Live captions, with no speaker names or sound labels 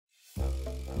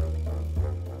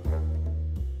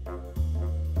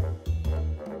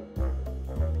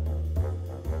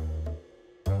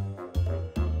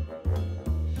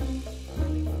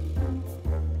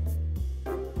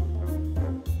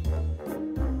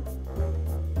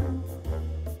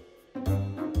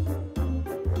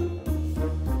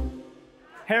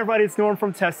Hey everybody, it's Norm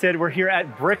from Tested. We're here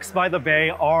at Bricks by the Bay,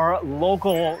 our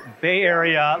local Bay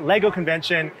Area Lego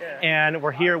convention, and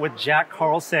we're here with Jack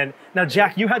Carleson. Now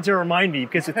Jack, you had to remind me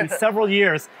because it's been several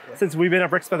years since we've been at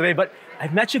Bricks by the Bay, but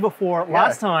I've met you before.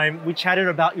 Last time we chatted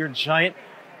about your giant,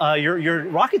 your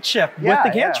rocket ship with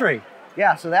the gantry.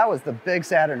 Yeah, so that was the big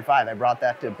Saturn V. I brought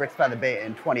that to Bricks by the Bay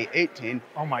in 2018.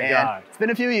 Oh my God. It's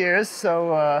been a few years,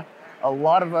 so a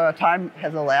lot of time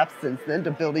has elapsed since then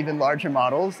to build even larger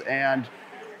models. And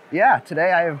yeah,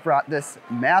 today I have brought this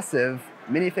massive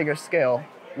minifigure-scale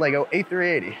Lego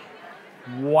A380.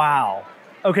 Wow.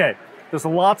 Okay, there's a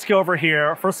lot to go over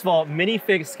here. First of all,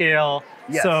 minifig-scale.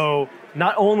 Yes. So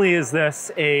not only is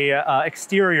this a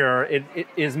exterior, it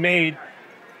is made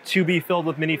to be filled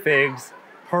with minifigs,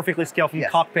 perfectly scaled from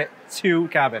cockpit to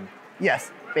cabin.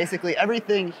 Yes, basically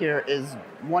everything here is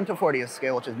 1/40th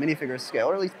scale, which is minifigure scale,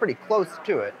 or at least pretty close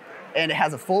to it. And it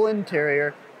has a full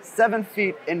interior, 7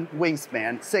 feet in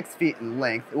wingspan, 6 feet in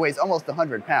length. It weighs almost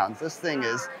 100 pounds. This thing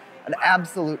is an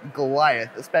absolute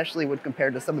Goliath, especially when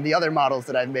compared to some of the other models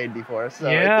that I've made before. So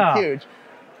it's huge.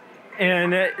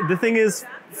 And the thing is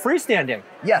freestanding.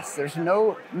 Yes, there's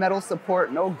no metal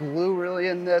support, no glue really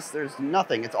in this. There's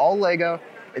nothing. It's all Lego.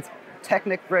 It's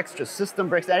Technic bricks, just system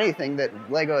bricks, anything that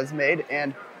Lego has made.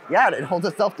 And yeah, it holds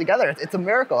itself together. It's a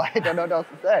miracle. I don't know what else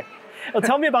to say. Well,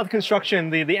 tell me about the construction,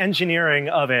 the engineering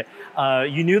of it.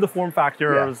 You knew the form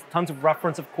factor. There's tons of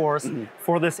reference, of course,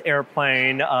 for this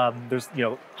airplane. There's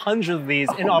hundreds of these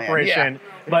in operation.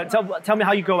 But tell me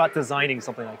how you go about designing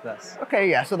something like this. Okay,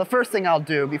 yeah. So the first thing I'll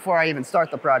do before I even start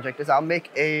the project is I'll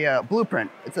make a blueprint.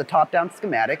 It's a top-down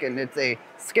schematic, and it's a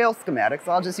scale schematic.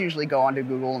 So I'll just usually go onto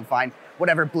Google and find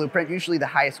whatever blueprint, usually the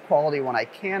highest quality one I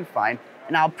can find,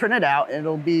 and I'll print it out, and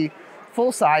it'll be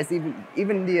full size,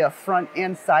 even the front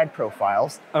and side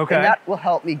profiles. Okay. And that will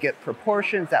help me get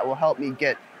proportions. That will help me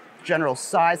get general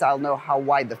size. I'll know how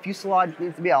wide the fuselage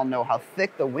needs to be. I'll know how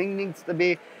thick the wing needs to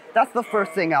be. That's the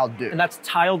first thing I'll do. And that's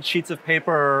tiled sheets of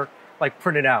paper, like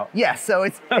printed out. Yes, so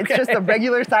it's just a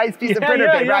regular size piece of printer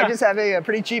paper. I just have a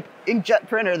pretty cheap inkjet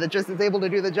printer that just is able to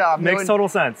do the job. Makes total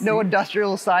sense. No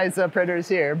industrial size printers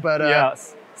here, but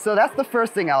yes. So that's the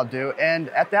first thing I'll do, and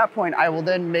at that point I will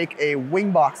then make a wing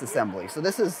box assembly. So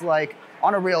this is like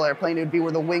on a real airplane, it would be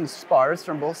where the wing spars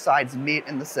from both sides meet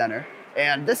in the center.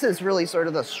 And this is really sort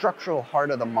of the structural heart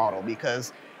of the model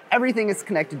because everything is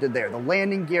connected to there. The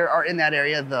landing gear are in that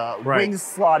area, the wings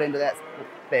slot into that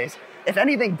space. If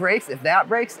anything breaks, if that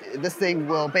breaks, this thing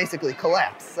will basically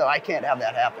collapse. So I can't have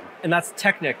that happen. And that's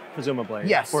Technic, presumably.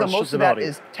 Yes, so most of that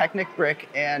is Technic brick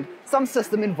and some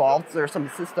system involved. There are some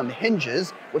system hinges,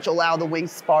 which allow the wing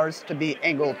spars to be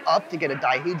angled up to get a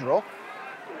dihedral.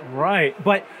 Right,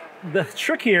 but the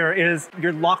trick here is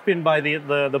you're locked in by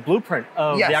the blueprint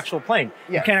of the actual plane.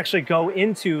 You can't actually go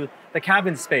into the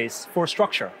cabin space for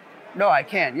structure. No, I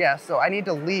can't, so I need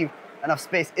to leave enough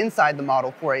space inside the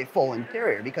model for a full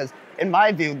interior because in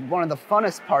my view, one of the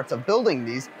funnest parts of building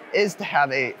these is to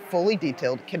have a fully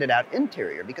detailed, kitted out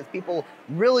interior because people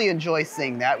really enjoy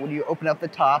seeing that when you open up the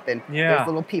top and there's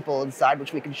little people inside,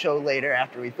 which we can show later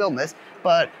after we film this.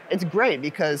 But it's great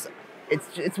because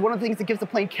it's one of the things that gives the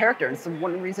plane character, and it's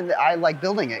one reason that I like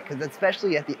building it because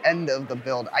especially at the end of the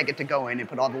build, I get to go in and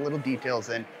put all the little details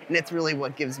in, and it's really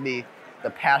what gives me the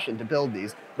passion to build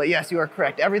these. But yes, you are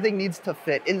correct. Everything needs to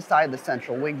fit inside the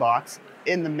central wing box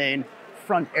in the main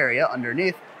front area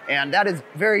underneath. And that is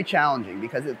very challenging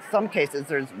because in some cases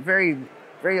there's very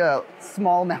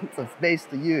small amounts of space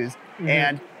to use.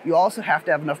 And you also have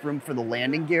to have enough room for the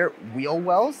landing gear wheel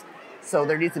wells. So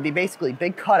there needs to be basically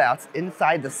big cutouts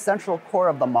inside the central core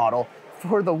of the model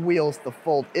for the wheels to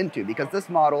fold into because this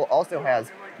model also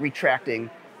has retracting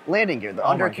landing gear. The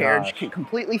undercarriage can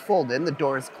completely fold in, the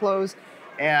doors close,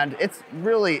 and it's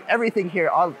really everything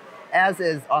here as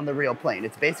is on the real plane.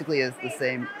 It's basically the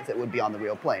same as it would be on the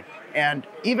real plane. And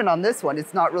even on this one,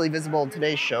 it's not really visible in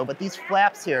today's show, but these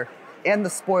flaps here and the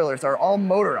spoilers are all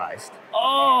motorized.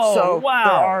 Oh, so wow.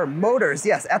 There are motors,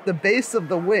 at the base of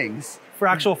the wings. For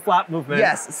actual flap movement.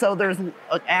 Yes, so there's an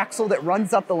axle that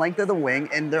runs up the length of the wing,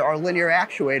 and there are linear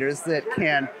actuators that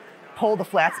can pull the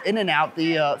flaps in and out.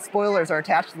 The spoilers are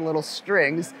attached to the little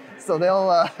strings, so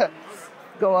they'll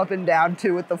go up and down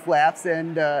too with the flaps,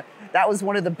 and that was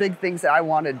one of the big things that I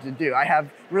wanted to do. I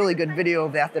have really good video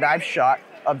of that I've shot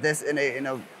of this in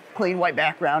a clean white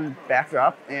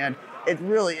backdrop, and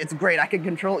it's great. I can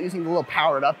control it using the little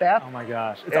powered up app. Oh my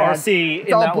gosh, it's RC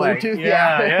in all that Bluetooth, way.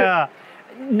 Yeah.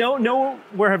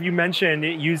 Nowhere have you mentioned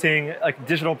using like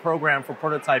digital program for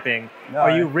prototyping? No,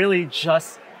 are you really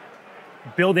just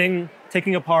building,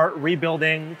 taking apart,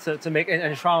 rebuilding to make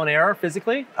and trial and error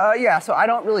physically? Yeah, so I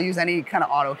don't really use any kind of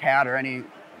AutoCAD or any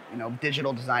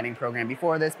digital designing program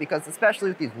before this, because especially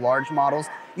with these large models,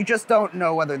 you just don't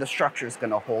know whether the structure is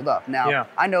going to hold up. Now,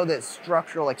 I know that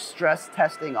structural, like stress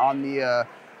testing on the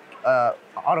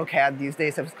AutoCAD these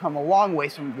days has come a long way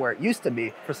from where it used to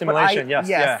be. For simulation, yes.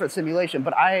 Yes, for simulation.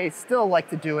 But I still like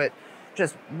to do it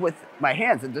just with my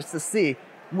hands and just to see,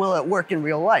 will it work in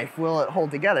real life? Will it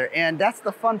hold together? And that's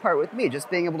the fun part with me, just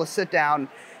being able to sit down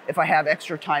if I have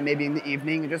extra time, maybe in the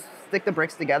evening, and just stick the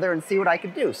bricks together and see what I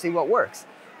can do, see what works.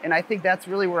 And I think that's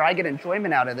really where I get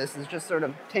enjoyment out of this, is just sort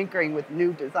of tinkering with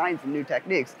new designs and new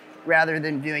techniques, rather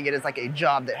than viewing it as like a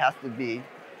job that has to be,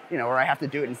 or I have to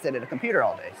do it and sit at a computer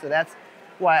all day. So that's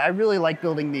why I really like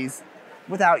building these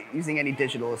without using any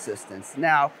digital assistance.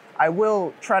 Now, I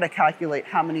will try to calculate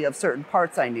how many of certain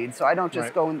parts I need, so I don't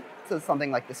just go into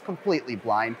something like this completely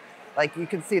blind. Like you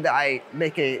can see that I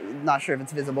make not sure if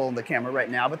it's visible in the camera right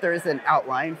now, but there is an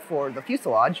outline for the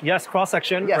fuselage. Yes,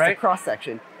 cross-section, yes, right? A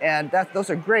cross-section. And those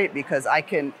are great because I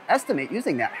can estimate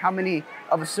using that how many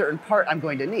of a certain part I'm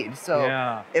going to need.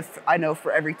 So if I know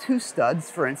for every 2 studs,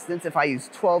 for instance, if I use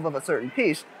 12 of a certain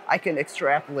piece, I can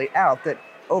extrapolate out that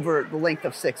over the length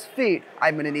of 6 feet,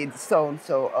 I'm going to need so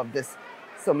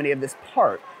many of this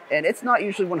part. And it's not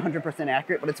usually 100%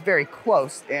 accurate, but it's very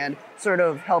close and sort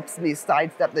of helps me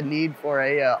sidestep the need for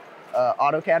a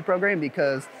AutoCAD program,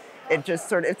 because it's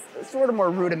sort of more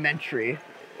rudimentary,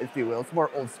 if you will. It's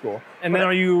more old school. And then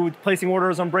are you placing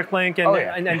orders on Bricklink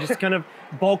and just kind of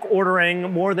bulk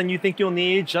ordering more than you think you'll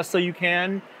need just so you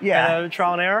can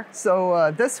trial and error?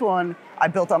 So this one I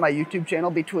built on my YouTube channel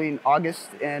between August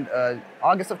of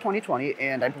 2020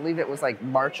 and I believe it was like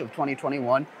March of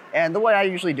 2021. And the way I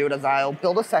usually do it is I'll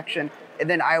build a section and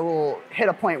then I will hit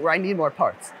a point where I need more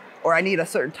parts or I need a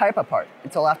certain type of part.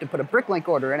 And so I'll have to put a Bricklink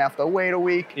order in, I have to wait a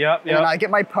week. And then I get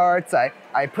my parts, I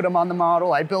put them on the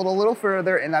model, I build a little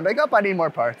further, and I'm like, oh, I need more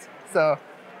parts. So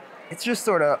it's just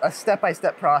sort of a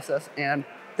step-by-step process. And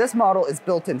this model is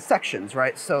built in sections,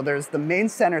 right? So there's the main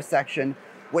center section,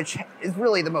 which is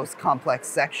really the most complex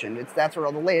section. That's where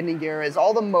all the landing gear is,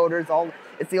 all the motors,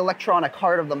 it's the electronic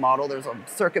heart of the model. There's a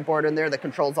circuit board in there that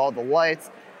controls all the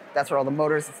lights. That's where all the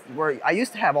motors, where I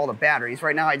used to have all the batteries.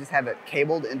 Right now I just have it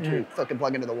cabled into, so it can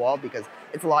plug into the wall, because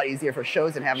it's a lot easier for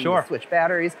shows than having to switch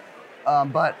batteries.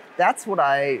 But that's what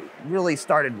I really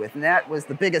started with, and that was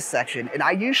the biggest section. And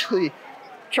I usually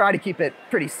try to keep it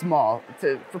pretty small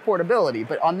for portability,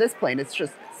 but on this plane, it's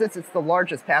just, since it's the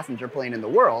largest passenger plane in the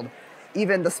world,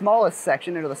 even the smallest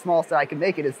section, or the smallest that I can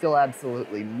make it, is still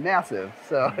absolutely massive.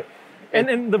 So.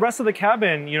 And the rest of the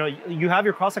cabin, you have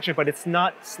your cross section, but it's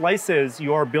not slices.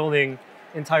 You're building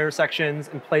entire sections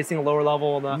and placing a lower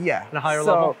level and a higher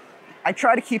level. I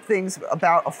try to keep things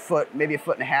about a foot, maybe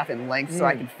 1.5 feet in length, so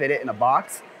I can fit it in a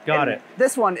box. Got it.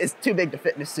 This one is too big to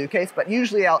fit in a suitcase, but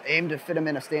usually I'll aim to fit them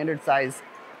in a standard size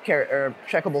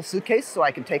checkable suitcase, so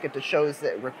I can take it to shows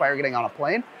that require getting on a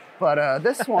plane. But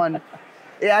this one,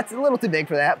 it's a little too big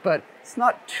for that, but it's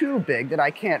not too big that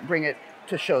I can't bring it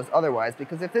to shows otherwise,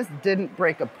 because if this didn't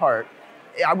break apart,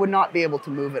 I would not be able to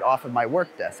move it off of my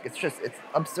work desk. It's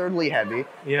absurdly heavy.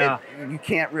 You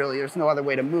can't really, there's no other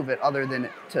way to move it other than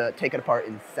to take it apart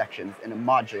in sections in a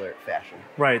modular fashion.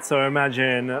 Right, so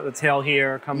imagine the tail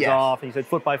here comes off, and you said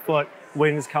foot by foot,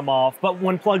 wings come off, but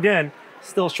when plugged in,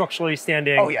 still structurally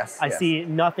standing. Oh, yes. I see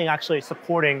nothing actually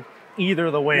supporting either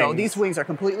of the wings. No, these wings are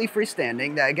completely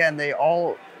freestanding. Again, they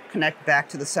all connect back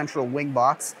to the central wing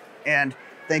box, and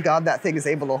thank God that thing is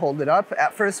able to hold it up.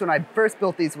 At first, when I first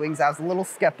built these wings, I was a little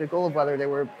skeptical of whether they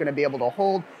were going to be able to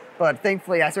hold, but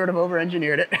thankfully I sort of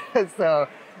over-engineered it. So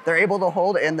they're able to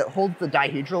hold, and it holds the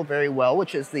dihedral very well,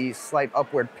 which is the slight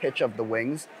upward pitch of the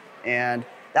wings. And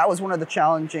that was one of the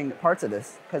challenging parts of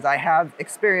this, because I have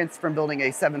experience from building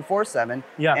a 747,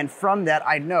 and from that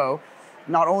I know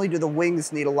not only do the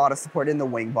wings need a lot of support in the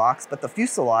wing box, but the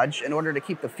fuselage, in order to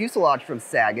keep the fuselage from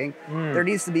sagging, there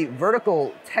needs to be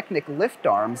vertical Technic lift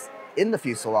arms in the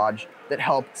fuselage that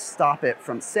help stop it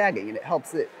from sagging, and it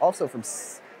helps it also from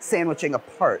sandwiching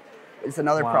apart. It's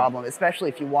another problem, especially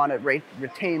if you want to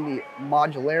retain the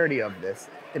modularity of this,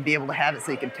 to be able to have it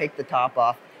so you can take the top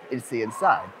off and see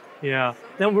inside. Yeah.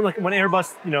 Then when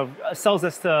Airbus, sells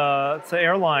this to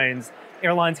airlines,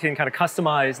 airlines can kind of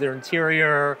customize their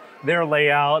interior, their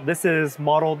layout. This is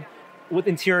modeled with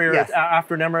interior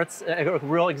after an Emirates, a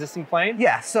real existing plane?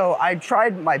 Yeah, so I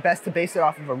tried my best to base it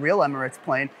off of a real Emirates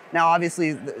plane. Now,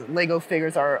 obviously, the Lego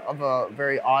figures are of a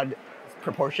very odd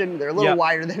proportion. They're a little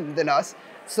wider than us.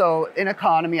 So in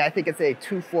economy, I think it's a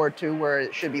 242, where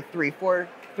it should be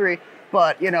 343.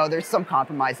 But, you know, there's some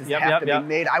compromises that have to be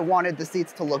made. I wanted the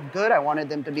seats to look good. I wanted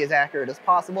them to be as accurate as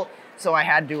possible. So I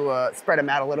had to spread them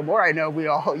out a little more. I know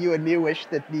you and me wish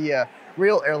that the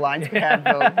real airlines could have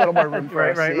a little more room for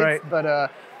our seats. Right.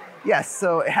 But yes,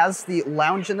 so it has the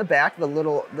lounge in the back,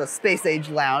 the space age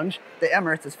lounge that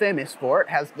Emirates is famous for. It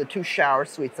has the 2 shower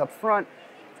suites up front.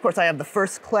 Of course, I have the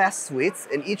first class suites,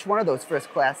 and each one of those first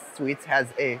class suites has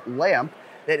a lamp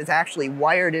that is actually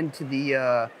wired into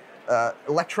the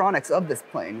electronics of this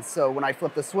plane. So when I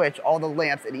flip the switch, all the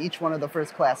lamps in each one of the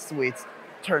first class suites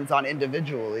turns on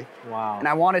individually. Wow. And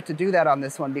I wanted to do that on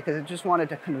this one because I just wanted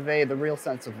to convey the real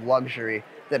sense of luxury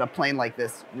that a plane like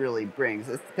this really brings.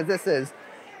 Because this is,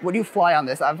 when you fly on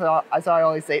this, as I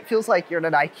always say, it feels like you're in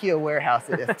an IKEA warehouse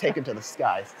that is taken to the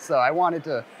skies. So I wanted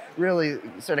to really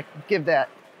sort of give that,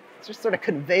 just sort of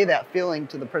convey that feeling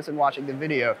to the person watching the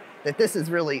video that this is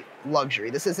really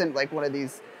luxury. This isn't like one of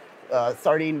these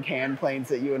sardine can planes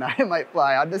that you and I might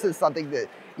fly on. This is something that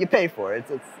you pay for.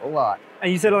 It's a lot.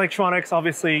 And you said electronics.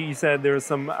 Obviously, you said there's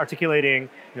some articulating,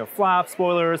 flaps,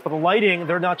 spoilers, but the lighting,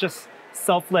 they're not just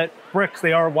self-lit bricks.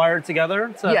 They are wired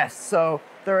together. So. Yes. So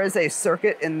there is a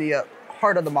circuit in the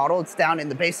heart of the model. It's down in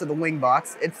the base of the wing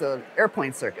box. It's an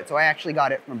airplane circuit. So I actually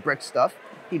got it from Brick Stuff.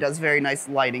 He does very nice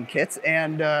lighting kits,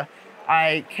 and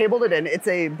I cabled it in. It's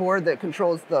a board that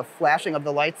controls the flashing of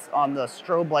the lights on the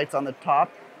strobe lights on the top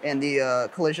and the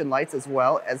collision lights as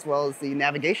well as the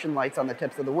navigation lights on the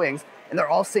tips of the wings. And they're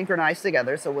all synchronized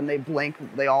together, so when they blink,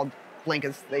 they all blink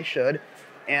as they should.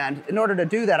 And in order to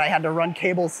do that, I had to run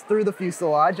cables through the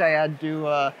fuselage. I had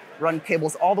to run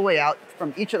cables all the way out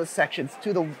from each of the sections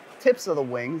to the tips of the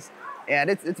wings. And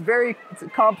it's a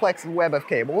complex web of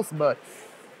cables, but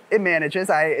it manages.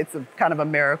 It's kind of a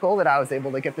miracle that I was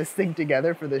able to get this thing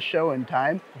together for this show in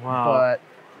time. Wow. But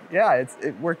yeah,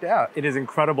 it worked out. It is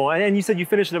incredible. And you said you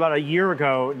finished it about a year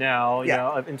ago now,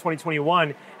 in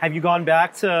 2021. Have you gone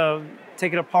back to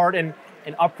take it apart and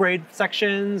upgrade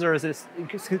sections, or is this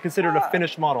considered a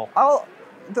finished model?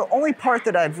 The only part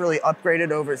that I've really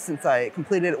upgraded over since I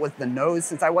completed it was the nose.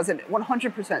 Since I wasn't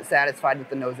 100% satisfied with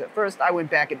the nose at first, I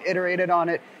went back and iterated on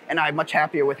it, and I'm much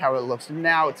happier with how it looks.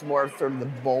 Now it's more of sort of the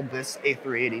bulbous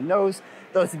A380 nose.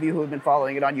 Those of you who have been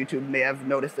following it on YouTube may have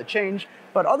noticed a change.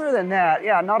 But other than that,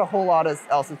 yeah, not a whole lot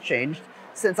else has changed.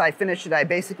 Since I finished it, I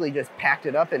basically just packed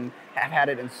it up and have had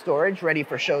it in storage, ready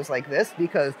for shows like this,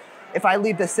 because if I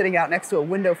leave this sitting out next to a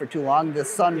window for too long, the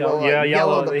sun will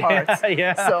yellow the parts.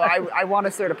 So I want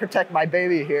to sort of protect my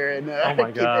baby here and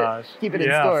keep it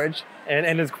in storage.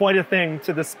 And it's quite a thing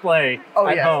to display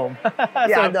at home.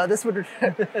 No, this would.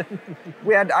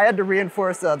 I had to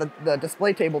reinforce the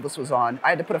display table this was on. I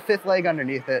had to put a 5th leg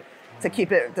underneath it to keep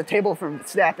the table from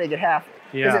snapping in half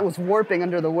because it was warping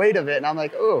under the weight of it. And I'm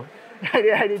like, oh,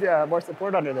 I need more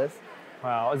support under this.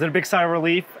 Wow, is it a big sigh of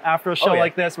relief after a show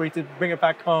like this where you have to bring it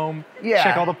back home,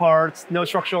 check all the parts, no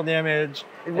structural damage?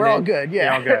 We're all good,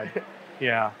 You're all good.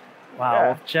 Yeah. Wow,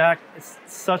 well, Jack, it's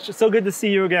so good to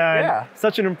see you again. Yeah.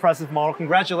 Such an impressive model.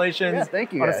 Congratulations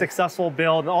thank you, on a successful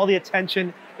build and all the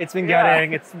attention it's been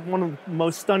getting. It's one of the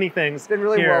most stunning things. It's been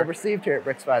really well received here at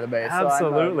Bricks by the Bay.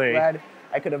 Absolutely. So I'm glad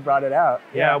I could have brought it out.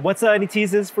 Yeah. What's any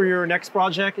teases for your next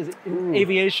project? Is it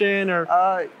aviation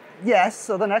or? Yes,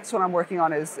 so the next one I'm working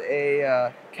on is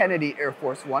a Kennedy Air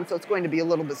Force One, so it's going to be a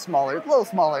little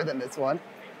smaller than this one,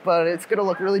 but it's going to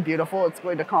look really beautiful. It's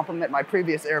going to complement my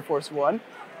previous Air Force One,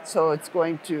 so it's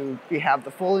going to have the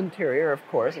full interior, of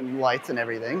course, and lights and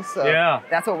everything. So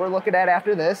that's what we're looking at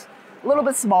after this. A little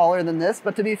bit smaller than this,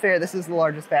 but to be fair, this is the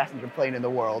largest passenger plane in the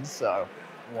world, so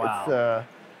it's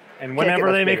and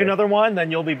whenever they make another one,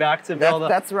 then you'll be back to build a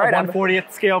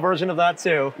 1/40th scale version of that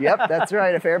too. Yep, that's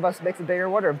right. If Airbus makes a bigger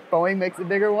one or Boeing makes a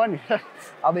bigger one,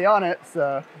 I'll be on it.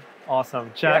 So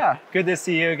awesome. Jack, good to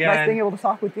see you again. Nice being able to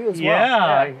talk with you as well.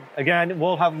 Yeah. Again,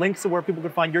 we'll have links to where people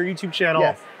can find your YouTube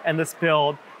channel and this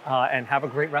build, and have a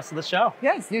great rest of the show.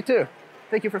 Yes, you too.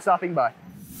 Thank you for stopping by.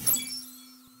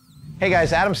 Hey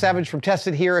guys, Adam Savage from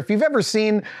Tested here. If you've ever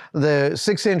seen the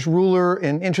 6-inch ruler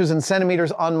in inches and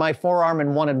centimeters on my forearm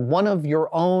and wanted one of your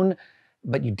own,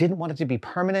 but you didn't want it to be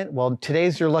permanent, well,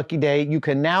 today's your lucky day. You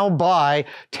can now buy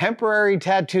temporary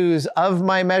tattoos of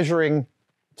my measuring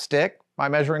stick, my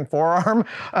measuring forearm,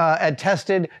 at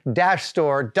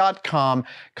tested-store.com.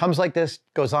 Comes like this,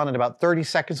 goes on in about 30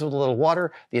 seconds with a little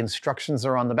water. The instructions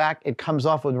are on the back. It comes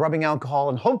off with rubbing alcohol,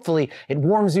 and hopefully it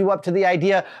warms you up to the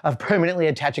idea of permanently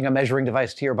attaching a measuring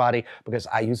device to your body, because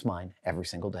I use mine every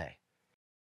single day.